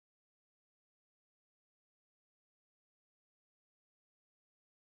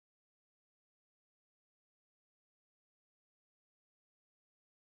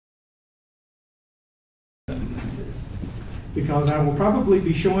because I will probably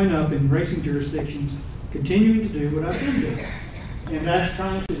be showing up in racing jurisdictions continuing to do what I've been doing. And that's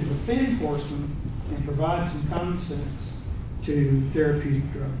trying to defend horsemen and provide some common sense to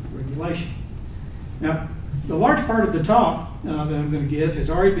therapeutic drug regulation. Now, the large part of the talk that I'm going to give has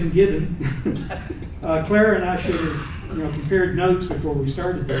already been given. Clara and I should have compared notes before we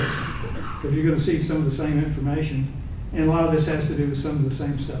started this, because you're going to see some of the same information. And a lot of this has to do with some of the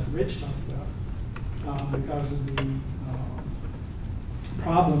same stuff Rich talked about because of the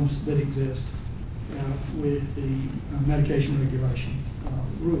problems that exist with the medication regulation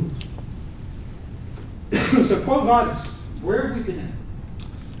rules. So, quo vadis, where have we been at?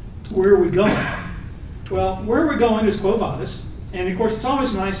 Where are we going? Well, where we're going is quo vadis. And of course, it's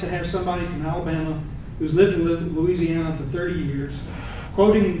always nice to have somebody from Alabama who's lived in Louisiana for 30 years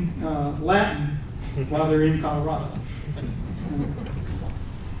quoting Latin while they're in Colorado.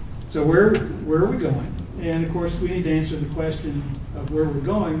 So where are we going? And of course, we need to answer the question of where we're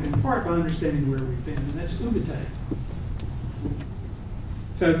going, in part by understanding where we've been, and that's ubate.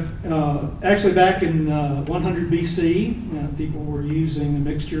 So actually back in 100 BC, people were using a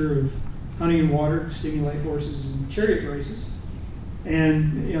mixture of honey and water to stimulate horses in chariot races.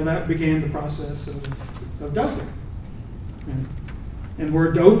 And that began the process of doping. And the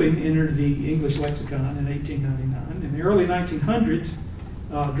word doping entered the English lexicon in 1899. In the early 1900s,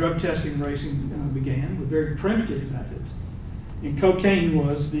 drug testing and racing began with very primitive methods. And cocaine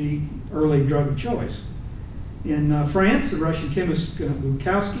was the early drug of choice. In France, the Russian chemist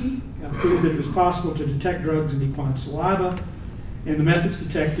Bukowski proved that it was possible to detect drugs in equine saliva, and the methods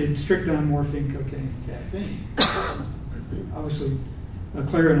detected strychnine, morphine, cocaine, and caffeine. Obviously,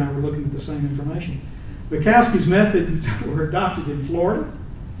 Clara and I were looking at the same information. Bukowski's methods were adopted in Florida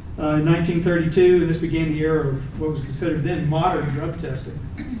in 1932, and this began the era of what was considered then modern drug testing.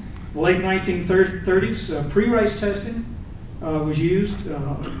 In the late 1930s, pre-race testing was used,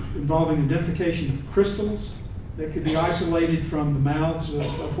 involving identification of crystals that could be isolated from the mouths of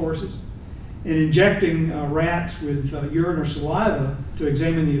horses, and injecting rats with urine or saliva to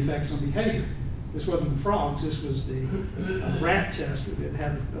examine the effects on behavior. This wasn't the frogs, this was the rat test that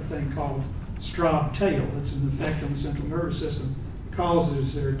had a thing called Straub tail. It's an effect on the central nervous system. It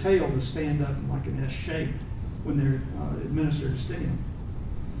causes their tail to stand up in like an S shape when they're administered a stimulant.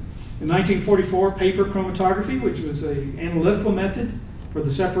 In 1944, paper chromatography, which was an analytical method for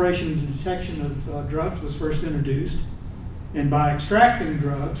the separation and detection of drugs, was first introduced. And by extracting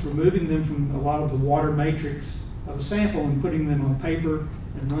drugs, removing them from a lot of the water matrix of a sample and putting them on paper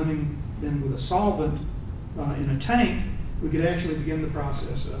and running them with a solvent in a tank, we could actually begin the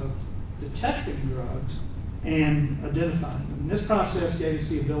process of detecting drugs and identifying them. And this process gave us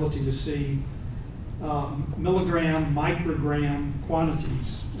the ability to see milligram, microgram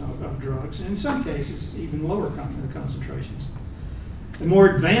quantities of drugs, and in some cases, even lower concentrations. A more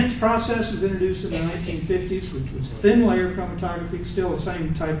advanced process was introduced in the 1950s, which was thin layer chromatography, still the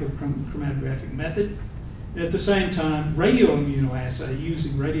same type of chromatographic method. And at the same time, radioimmunoassay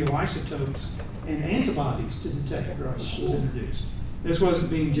using radioisotopes and antibodies to detect drugs was introduced. This wasn't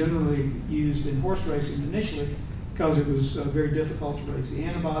being generally used in horse racing initially because it was very difficult to raise the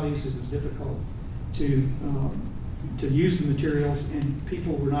antibodies, it was difficult to use the materials, and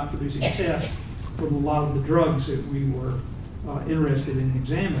people were not producing tests for a lot of the drugs that we were interested in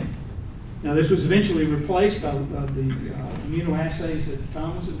examining. Now, this was eventually replaced by the immunoassays that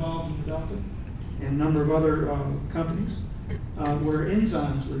Tom was involved in developing, and a number of other companies, where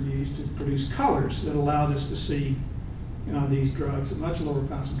enzymes were used to produce colors that allowed us to see these drugs at much lower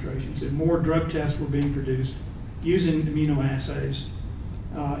concentrations, and more drug tests were being produced using immunoassays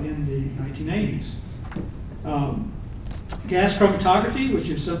in the 1980s. Gas chromatography, which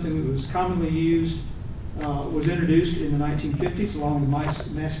is something that was commonly used, was introduced in the 1950s along with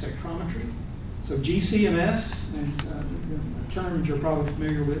mass spectrometry. So GCMS, a term you're probably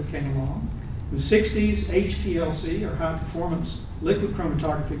familiar with, came along. In the 60s, HPLC, or high performance liquid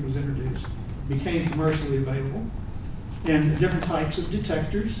chromatography, was introduced, became commercially available. And different types of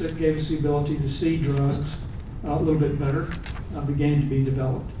detectors that gave us the ability to see drugs a little bit better began to be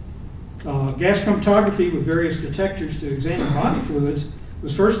developed. Gas chromatography with various detectors to examine body fluids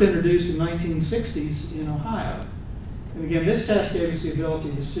was first introduced in the 1960s in Ohio. And again, this test gave us the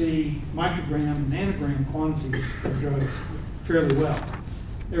ability to see microgram and nanogram quantities of drugs fairly well.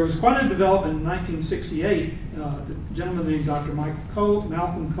 There was quite a development in 1968. A gentleman named Dr.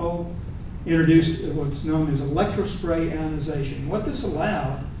 Malcolm Cole introduced what's known as electrospray ionization. What this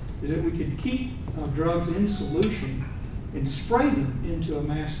allowed is that we could keep drugs in solution and spray them into a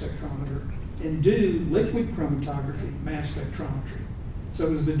mass spectrometer and do liquid chromatography mass spectrometry. So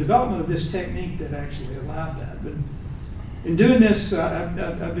it was the development of this technique that actually allowed that. But In doing this,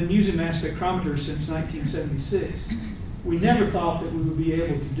 I've been using mass spectrometers since 1976. We never thought that we would be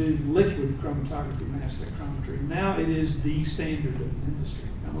able to do liquid chromatography mass spectrometry. Now it is the standard of the industry.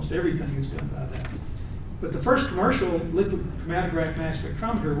 Almost everything is done by that. But the first commercial liquid chromatograph mass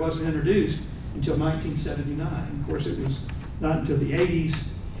spectrometer wasn't introduced until 1979. And of course, it was not until the 80s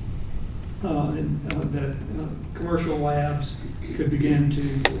that commercial labs could begin to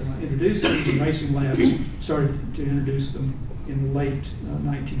introduce them, and racing labs started to introduce them in the late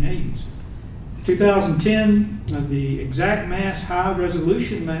 1980s. 2010, the exact mass high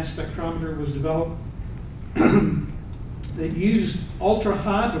resolution mass spectrometer was developed that used ultra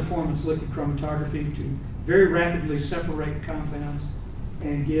high performance liquid chromatography to very rapidly separate compounds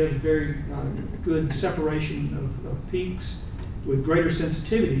and give very good separation of peaks with greater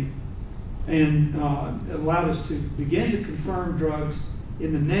sensitivity, and it allowed us to begin to confirm drugs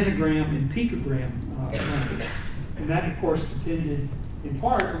in the nanogram and picogram range. And that, of course, depended in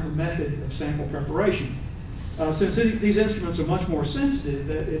part on the method of sample preparation. Since these instruments are much more sensitive,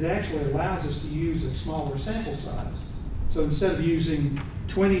 that it actually allows us to use a smaller sample size. So instead of using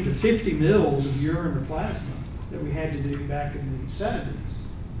 20 to 50 mils of urine or plasma that we had to do back in the 70s,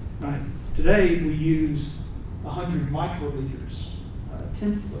 right, today we use 100 microliters, a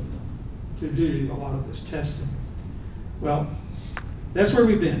tenth of them, to do a lot of this testing. Well, that's where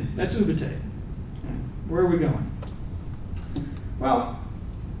we've been. That's Ubate. Where are we going? Well,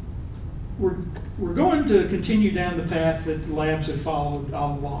 we're going to continue down the path that the labs have followed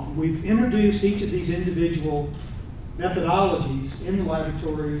all along. We've introduced each of these individual methodologies in the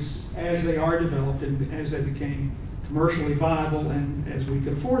laboratories as they are developed and as they became commercially viable and as we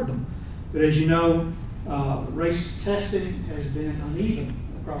could afford them. But as you know, race testing has been uneven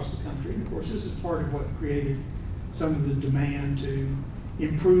across the country. And of course, this is part of what created some of the demand to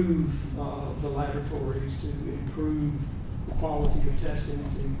improve the laboratories, to improve the quality of testing,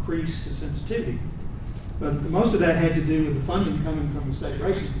 to increase the sensitivity. But most of that had to do with the funding coming from the state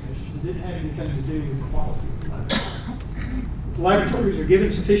racing commissions. It didn't have anything to do with the quality of the laboratory. If the laboratories are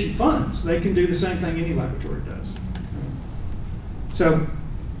given sufficient funds, they can do the same thing any laboratory does. So,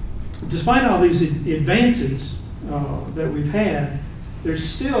 despite all these advances that we've had, there's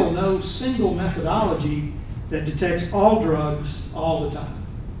still no single methodology that detects all drugs all the time.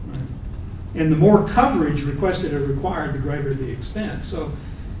 Right? And the more coverage requested or required, the greater the expense. So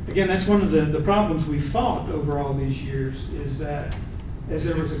again, that's one of the problems we've fought over all these years, is that as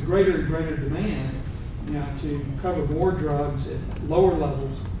there was a greater and greater demand, to cover more drugs at lower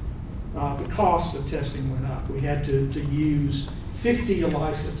levels, the cost of testing went up. We had to use 50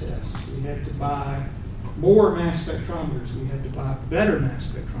 ELISA tests. We had to buy more mass spectrometers. We had to buy better mass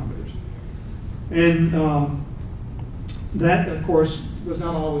spectrometers. And that, of course, was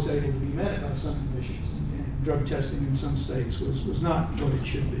not always able to be met by some commissions. And drug testing in some states was not what it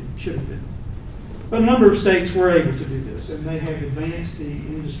should have been. But a number of states were able to do this, and they have advanced the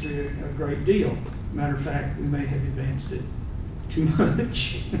industry a great deal. Matter of fact, we may have advanced it too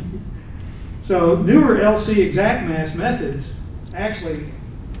much. So newer LC exact mass methods actually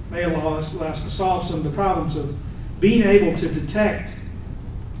may allow us to solve some of the problems of being able to detect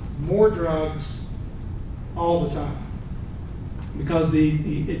more drugs all the time. Because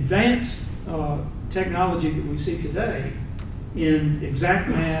the advanced technology that we see today in exact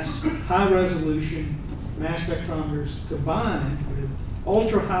mass, high resolution mass spectrometers combined with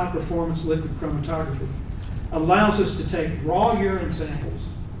ultra high performance liquid chromatography allows us to take raw urine samples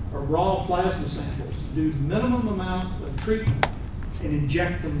or raw plasma samples, do minimum amount of treatment, and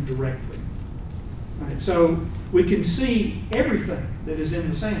inject them directly. Right? So we can see everything that is in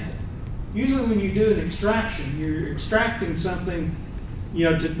the sample. Usually when you do an extraction, you're extracting something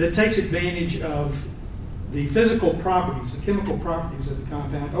that takes advantage of the physical properties, the chemical properties of the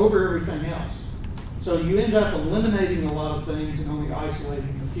compound over everything else. So you end up eliminating a lot of things and only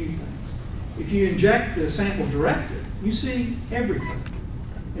isolating a few things. If you inject the sample directly, you see everything.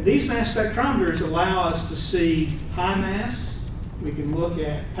 And these mass spectrometers allow us to see high mass. We can look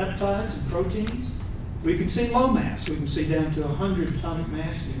at peptides and proteins. We can see low mass. We can see down to 100 atomic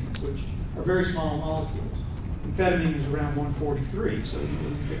mass units, which are very small molecules. Amphetamine is around 143, so you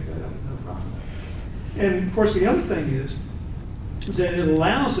can pick that up, no problem. And of course, the other thing is that it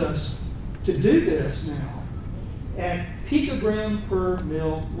allows us to do this now at picogram per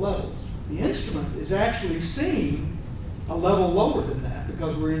mil levels. The instrument is actually seeing a level lower than that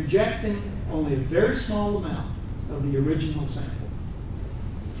because we're injecting only a very small amount of the original sample,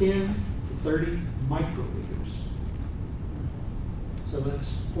 10 to 30 microliters. So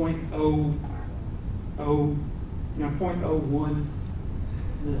that's 0.01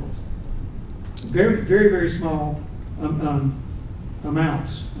 mils. Very, very, very small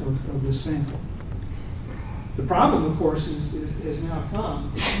amounts of this sample. The problem, of course, has now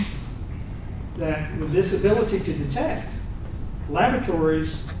come that with this ability to detect,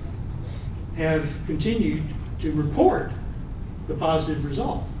 laboratories have continued to report the positive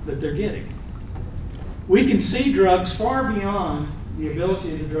result that they're getting. We can see drugs far beyond the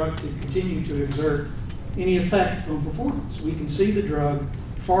ability of the drug to continue to exert any effect on performance. We can see the drug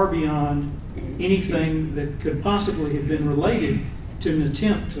far beyond anything that could possibly have been related to an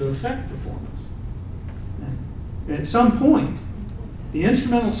attempt to affect performance. And at some point, the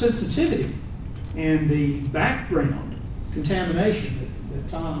instrumental sensitivity and the background contamination that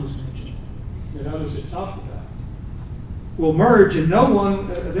Tom has mentioned, that others have talked about, will merge, and no one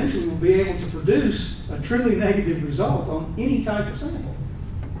eventually will be able to produce a truly negative result on any type of sample.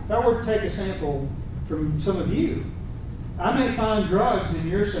 If I were to take a sample from some of you, I may find drugs in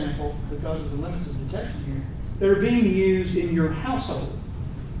your sample because of the limits of detection here that are being used in your household.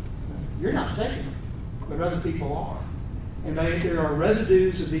 You're not taking them, but other people are. And there are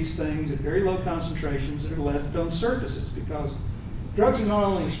residues of these things at very low concentrations that are left on surfaces, because drugs are not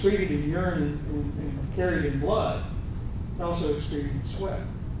only excreted in urine and carried in blood, they're also excreted in sweat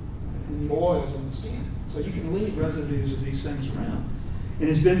and the oils on the skin. So you can leave residues of these things around. And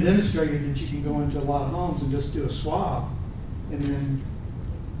it's been demonstrated that you can go into a lot of homes and just do a swab and then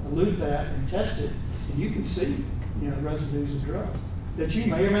elute that and test it, and you can see, residues of drugs that you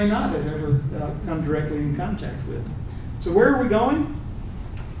may or may not have ever come directly in contact with. So where are we going?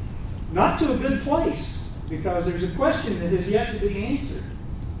 Not to a good place, because there's a question that has yet to be answered.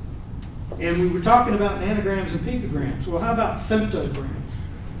 And we were talking about nanograms and picograms. Well, how about femtograms?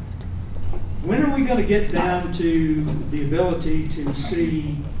 When are we going to get down to the ability to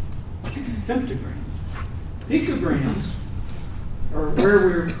see femtograms? Picograms are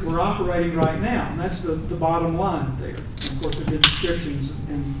where we're operating right now, and that's the bottom line there. And of course, there have been descriptions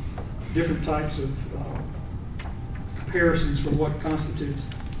and different types of comparisons for what constitutes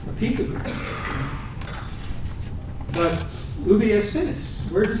a picogram. But ubies finis,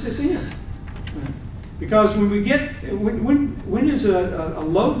 where does this end? Because when we get, when is a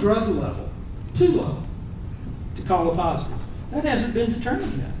low drug level too low to call a positive? That hasn't been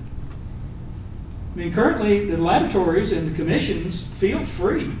determined yet. I mean, currently the laboratories and the commissions feel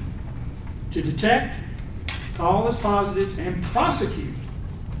free to detect, call as positives, and prosecute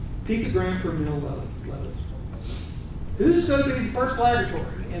picogram per mil levels. Who's going to be the first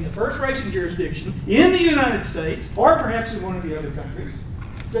laboratory in the first racing jurisdiction in the United States, or perhaps in one of the other countries,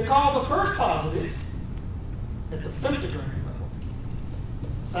 to call the first positive at the femtogram level,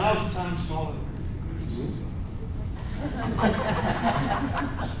 1,000 times smaller?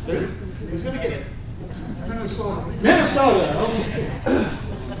 Who's going to get it? Minnesota. Minnesota, okay.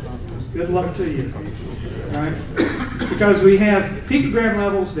 Good luck to you. All right? Because we have picogram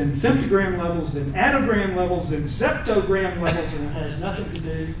levels, then femtogram levels, then attogram levels, then septogram levels, and it has nothing to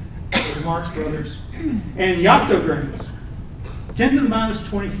do with the Marx Brothers, and yoctograms, 10 to the minus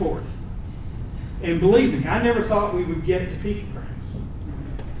 24th. And believe me, I never thought we would get to picograms.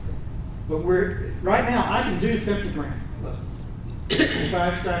 But right now, I can do femtogram levels if I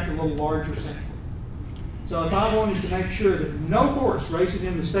extract a little larger sample. So if I wanted to make sure that no horse racing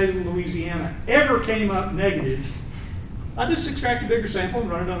in the state of Louisiana ever came up negative, I'd just extract a bigger sample and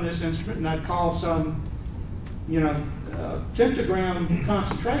run it on this instrument, and I'd call some, femtogram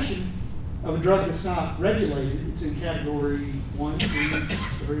concentration of a drug that's not regulated. It's in category 1, 2,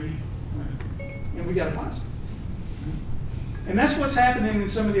 3, and we got a positive. And that's what's happening in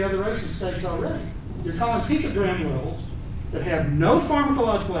some of the other racing states already. You're calling picogram levels that have no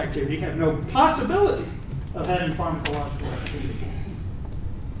pharmacological activity, have no possibility of having pharmacological activity,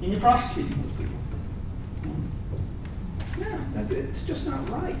 and you're prosecuting those people. Yeah, it's just not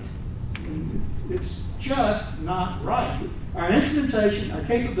right. I mean, it's just not right. Our instrumentation, our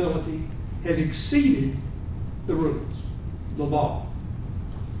capability has exceeded the rules, the law,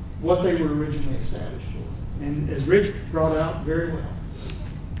 what they were originally established for. And as Rich brought out very well,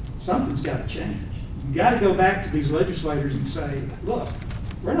 something's got to change. You've got to go back to these legislators and say, look,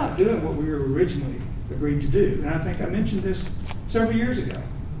 we're not doing what we were originally agreed to do. And I think I mentioned this several years ago,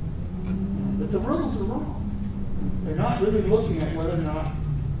 that the rules are wrong. They're not really looking at whether or not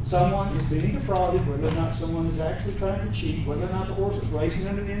someone is being defrauded, whether or not someone is actually trying to cheat, whether or not the horse is racing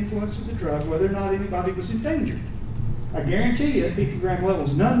under the influence of the drug, whether or not anybody was endangered. I guarantee you at picogram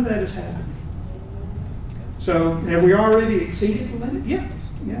levels, none of that has happened. So have we already exceeded the limit? Yeah.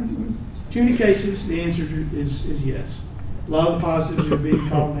 Too many cases, the answer is yes. A lot of the positives are being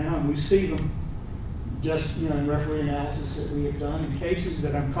called now, and we see them just in referee analysis that we have done in cases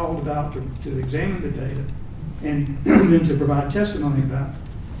that I'm called about to examine the data. and then to provide testimony about,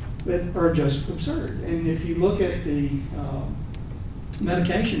 that are just absurd. And if you look at the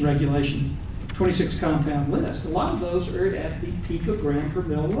medication regulation 26 compound list, a lot of those are at the picogram per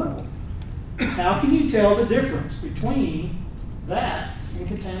mil level. How can you tell the difference between that and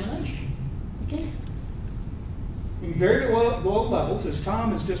contamination? You can't. In very low levels, as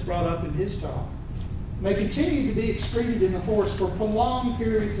Tom has just brought up in his talk, may continue to be excreted in the horse for prolonged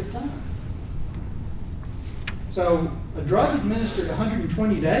periods of time. So a drug administered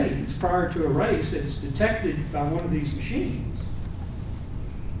 120 days prior to a race that's detected by one of these machines,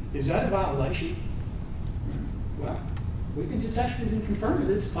 is that a violation? Well, we can detect it and confirm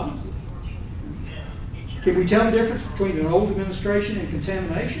it, it's positive. Can we tell the difference between an old administration and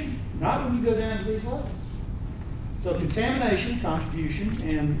contamination? Not when you go down to these levels. So contamination, contribution,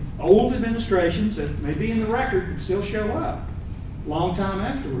 and old administrations that may be in the record but still show up long time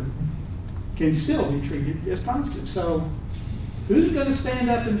afterward can still be treated as positive. So who's going to stand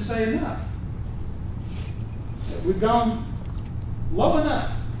up and say enough? We've gone low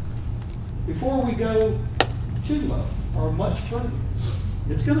enough before we go too low or much further.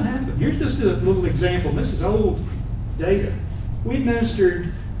 It's going to happen. Here's just a little example. This is old data. We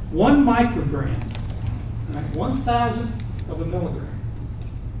administered 1 microgram, right, 1,000th of a milligram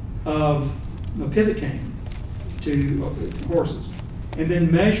of nopivacaine to horses, and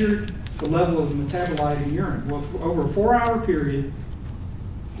then measured the level of the metabolite in urine. Well, for over a 4-hour period,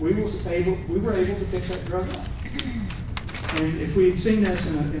 we were able to pick that drug up. And if we had seen this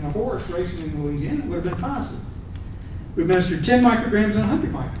in a horse racing in Louisiana, it would have been positive. We administered 10 micrograms and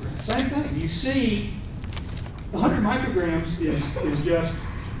 100 micrograms. Same thing. You see, 100 micrograms is just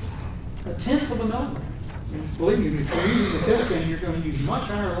a tenth of a milligram. And believe me, if you're using nopivacaine, you're going to use much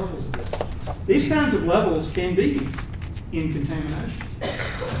higher levels of this. These kinds of levels can be in contamination.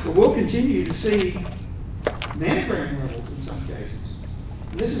 But we'll continue to see nanogram levels in some cases.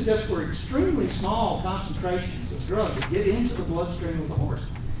 And this is just for extremely small concentrations of drug that get into the bloodstream of the horse.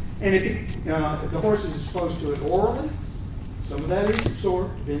 And if the horse is exposed to it orally, some of that is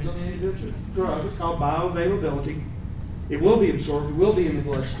absorbed, depends on the individual drug. It's called bioavailability. It will be absorbed, it will be in the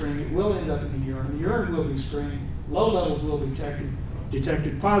bloodstream, it will end up in the urine. The urine will be screened, low levels will be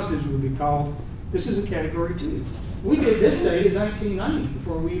detected, positives will be called. This is a category 2. We did this data in 1990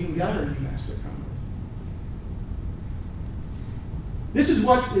 before we even got our new master compound. This is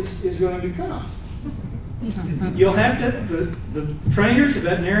what is going to become. You'll have to, the trainers, the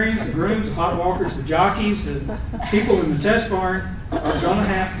veterinarians, the grooms, the hot walkers, the jockeys, the people in the test barn are going to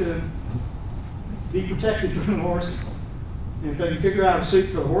have to be protected from the horses. And if they can figure out a suit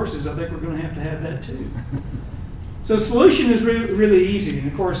for the horses, I think we're going to have that too. So the solution is really easy.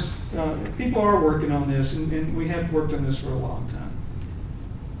 And of course, people are working on this, and we have worked on this for a long time.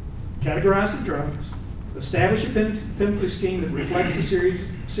 Categorize the drugs, establish a penalty scheme that reflects the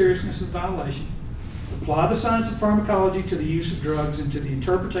seriousness of the violation, apply the science of pharmacology to the use of drugs and to the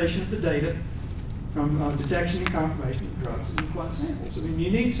interpretation of the data from detection and confirmation of drugs in equine samples. I mean, you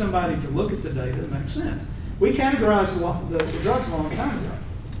need somebody to look at the data that makes sense. We categorized the drugs a long time ago.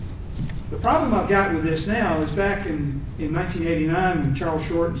 The problem I've got with this now is back in 1989 when Charles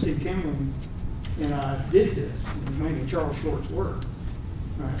Short and Steve Cameron and I did this. It was mainly Charles Short's work.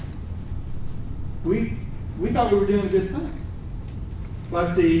 Right. We thought we were doing a good thing.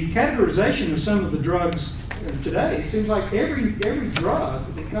 But the categorization of some of the drugs today, it seems like every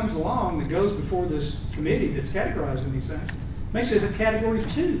drug that comes along that goes before this committee that's categorizing these things makes it a category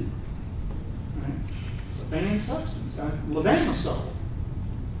 2. Right? It's a banned substance. Levamisole,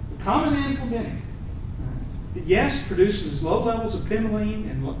 the common anthlaminic, right, yes, produces low levels of pimeline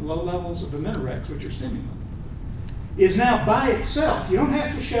and low levels of aminorex, which are stimulant, is now by itself. You don't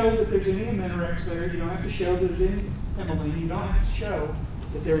have to show that there's any aminorex there. You don't have to show that there's any pimeline. You don't have to show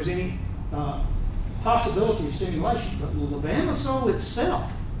that there's any possibility of stimulation. But levamisole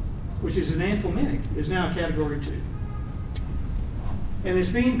itself, which is an anthlaminic, is now category 2. And it's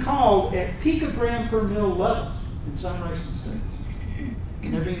being called at picogram per mil levels in some racing states.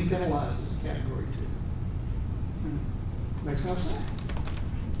 And they're being penalized as a category 2. Makes no sense.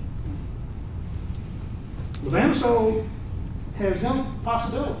 Levamisole has no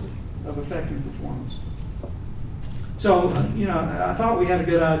possibility of affecting performance. So, I thought we had a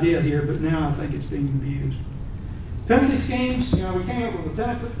good idea here, but now I think it's being abused. Penalty schemes, we came up with a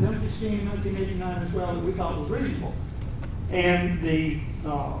penalty scheme in 1989 as well that we thought was reasonable. And the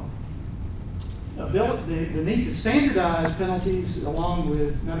need to standardize penalties along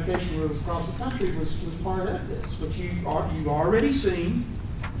with medication rules across the country was part of this. But you've already seen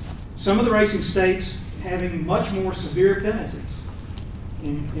some of the racing states having much more severe penalties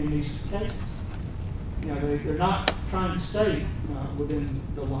in these cases. they're not trying to stay within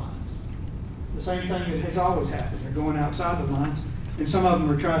the lines. The same thing that has always happened. They're going outside the lines, and some of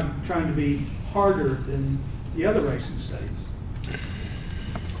them are trying to be harder than the other racing states.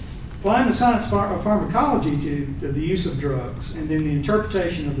 Applying the science of pharmacology to the use of drugs and then the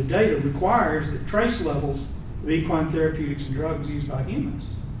interpretation of the data requires that trace levels of equine therapeutics and drugs used by humans,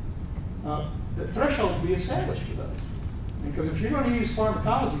 the thresholds be established for those. Because if you're going to use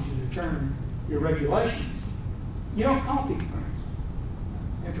pharmacology to determine your regulations, you don't call peak burns.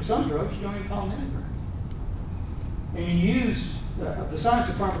 And for some drugs, you don't even call them any burns. And you use the science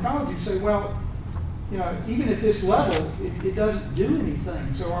of pharmacology to say, well, even at this level, it doesn't do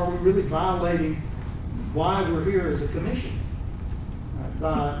anything. So are we really violating why we're here as a commission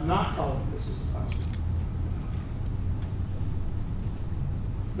by not calling this as a positive?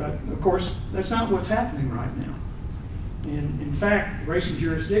 But of course, that's not what's happening right now. And in fact, racing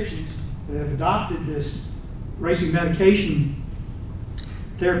jurisdictions that have adopted this racing medication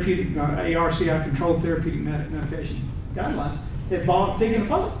therapeutic, ARCI controlled therapeutic medication guidelines have bought a pig in a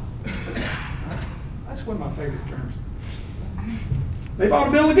poke. That's one of my favorite terms. They bought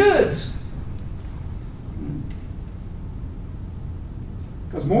a bill of goods.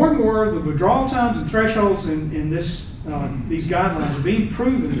 Because more and more the withdrawal times and thresholds in these guidelines are being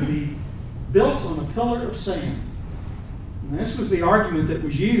proven to be built on a pillar of sand. And this was the argument that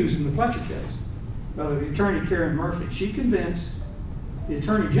was used in the Fletcher case by the attorney Karen Murphy. She convinced the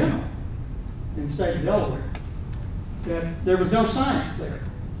Attorney General in the state of Delaware that there was no science there.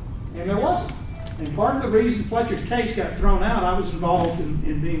 And there wasn't. And part of the reason Fletcher's case got thrown out, I was involved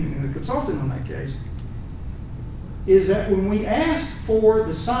in being a consultant on that case, is that when we asked for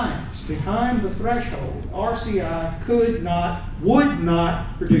the science behind the threshold, RCI would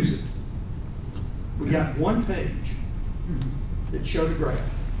not produce it. We got one page that showed a graph.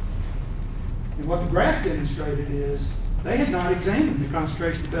 And what the graph demonstrated is they had not examined the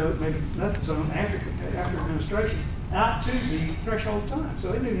concentration of methazone after administration out to the threshold time.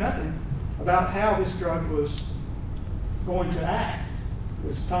 So they knew nothing about how this drug was going to act,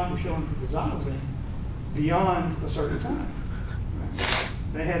 as Tom was showing for the xylazine, beyond a certain time.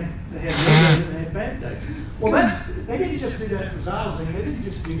 They had no data, they had bad data. Well, they didn't just do that for xylazine, they didn't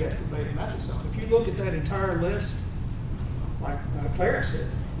just do that for betamethasone. If you look at that entire list, like Clara said,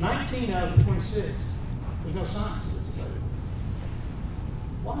 19 out of the 26, there's no science that's available.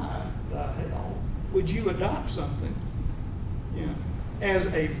 Why the hell would you adopt something, as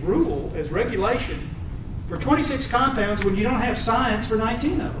a rule, as regulation for 26 compounds when you don't have science for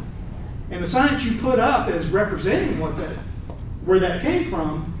 19 of them? And the science you put up as representing where that came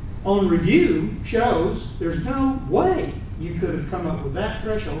from on review shows there's no way you could have come up with that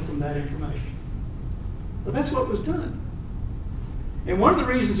threshold from that information. But that's what was done. And one of the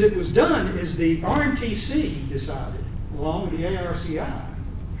reasons it was done is the RMTC decided, along with the ARCI,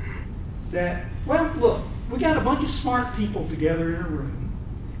 that, well, look, we got a bunch of smart people together in a room,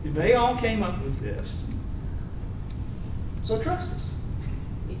 and they all came up with this. So trust us.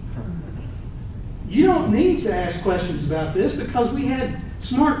 You don't need to ask questions about this because we had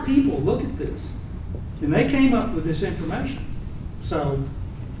smart people look at this, and they came up with this information. So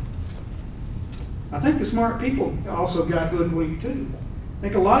I think the smart people also got hoodwinked too. I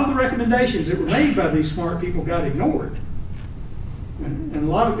think a lot of the recommendations that were made by these smart people got ignored. And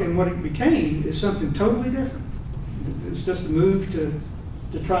what it became is something totally different. It's just a move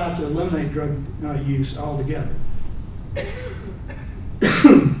to try to eliminate drug use altogether.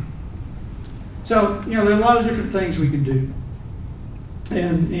 So, there are a lot of different things we can do.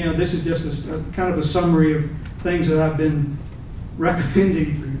 And, this is just a kind of a summary of things that I've been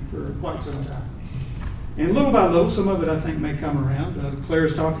recommending for quite some time. And little by little, some of it I think may come around.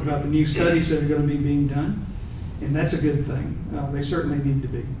 Claire's talked about the new studies that are going to be being done, and that's a good thing. They certainly need to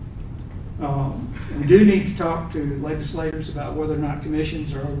be. We do need to talk to legislators about whether or not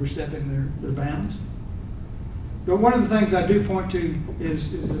commissions are overstepping their bounds. But one of the things I do point to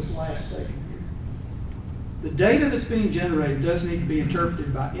is this last statement here. The data that's being generated does need to be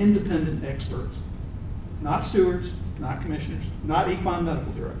interpreted by independent experts, not stewards, not commissioners, not equine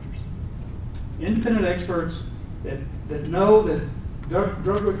medical directors. Independent experts that know that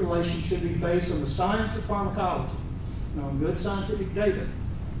drug regulation should be based on the science of pharmacology, on good scientific data,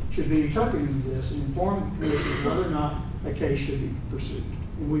 should be interpreting this and informing the commission whether or not a case should be pursued.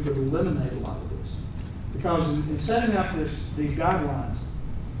 And we would eliminate a lot of this. Because in setting up these guidelines,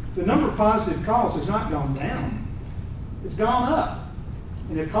 the number of positive calls has not gone down. It's gone up.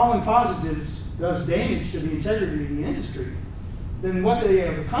 And if calling positives does damage to the integrity of the industry, then what they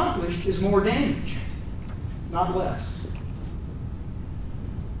have accomplished is more damage, not less.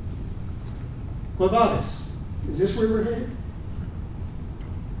 Of Well, Vadis, is this where we're headed?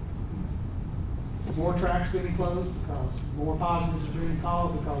 More tracks being closed because more positives are being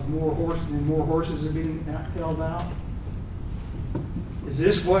called, because more horses are being held out? Is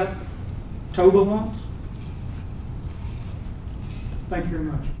this what Toba wants? Thank you very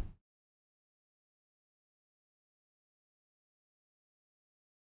much.